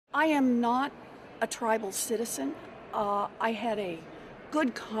I am not a tribal citizen. I had a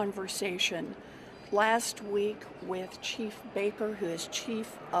good conversation last week with Chief Baker, who is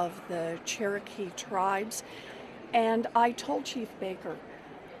chief of the Cherokee tribes, and I told Chief Baker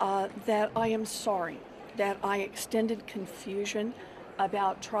that I am sorry that I extended confusion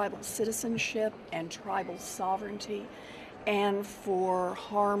about tribal citizenship and tribal sovereignty and for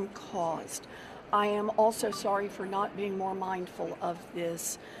harm caused. I am also sorry for not being more mindful of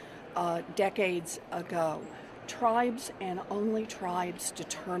this decades ago. Tribes and only tribes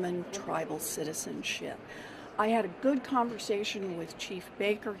determine tribal citizenship. I had a good conversation with Chief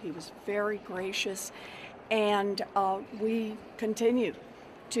Baker. He was very gracious, and we continue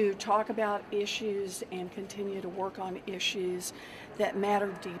to talk about issues and continue to work on issues that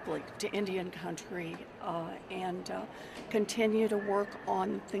matter deeply to Indian country and continue to work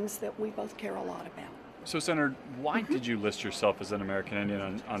on things that we both care a lot about. So, Senator, why did you list yourself as an American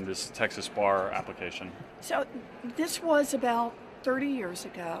Indian on this Texas bar application? So this was about 30 years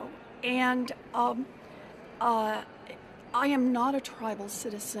ago, and I am not a tribal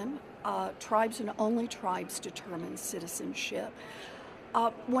citizen. Tribes and only tribes determine citizenship.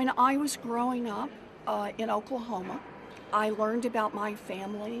 When I was growing up in Oklahoma, I learned about my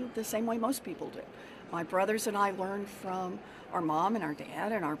family the same way most people do. My brothers and I learned from our mom and our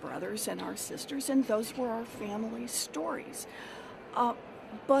dad and our brothers and our sisters, and those were our family stories.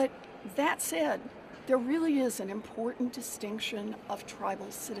 But that said, there really is an important distinction of tribal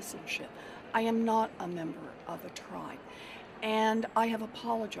citizenship. I am not a member of a tribe, and I have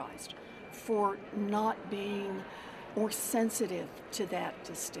apologized for not being more sensitive to that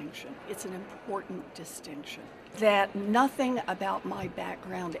distinction. It's an important distinction. That nothing about my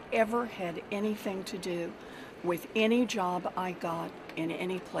background ever had anything to do with any job I got in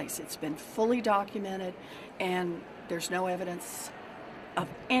any place. It's been fully documented, and there's no evidence of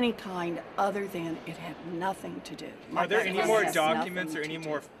any kind other than it had nothing to do. Are there any more documents or any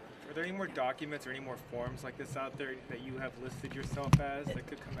more forms like this out there that you have listed yourself as that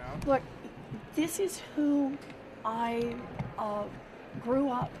could come out? Look, this is who I grew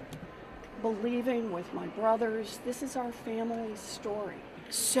up believing with my brothers. This is our family story.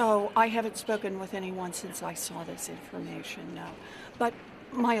 So I haven't spoken with anyone since I saw this information, no. But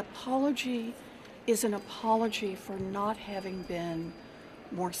my apology is an apology for not having been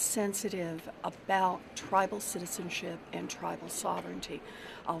more sensitive about tribal citizenship and tribal sovereignty.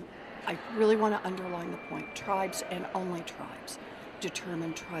 I really want to underline the point. Tribes and only tribes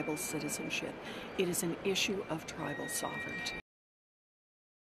determine tribal citizenship. It is an issue of tribal sovereignty.